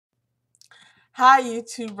Hi,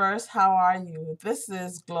 YouTubers. How are you? This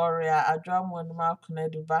is Gloria Adwoa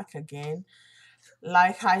Kunedu back again.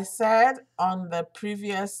 Like I said on the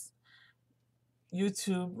previous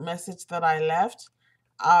YouTube message that I left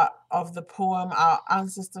of the poem Our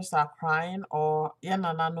Ancestors Are Crying or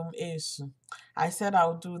Yanananum Esu, I said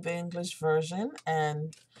I'll do the English version,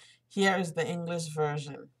 and here is the English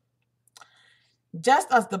version.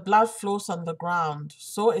 Just as the blood flows on the ground,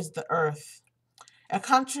 so is the earth, a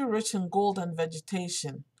country rich in gold and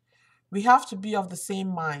vegetation. We have to be of the same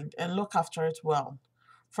mind and look after it well.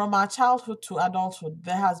 From our childhood to adulthood,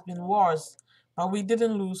 there has been wars, but we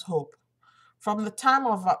didn't lose hope. From the time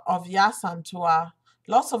of Yasan to our,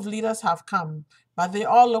 lots of leaders have come, but they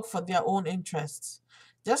all look for their own interests.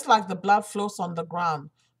 Just like the blood flows on the ground,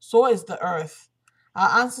 so is the earth.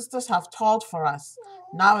 Our ancestors have toiled for us.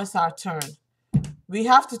 Now it's our turn. We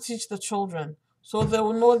have to teach the children so they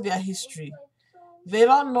will know their history. They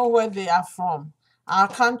don't know where they are from. Our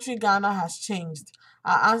country, Ghana, has changed.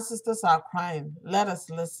 Our ancestors are crying. Let us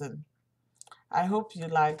listen. I hope you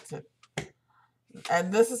liked it.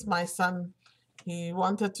 And this is my son. He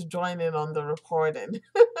wanted to join in on the recording.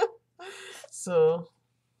 So,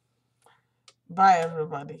 bye,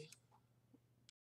 everybody.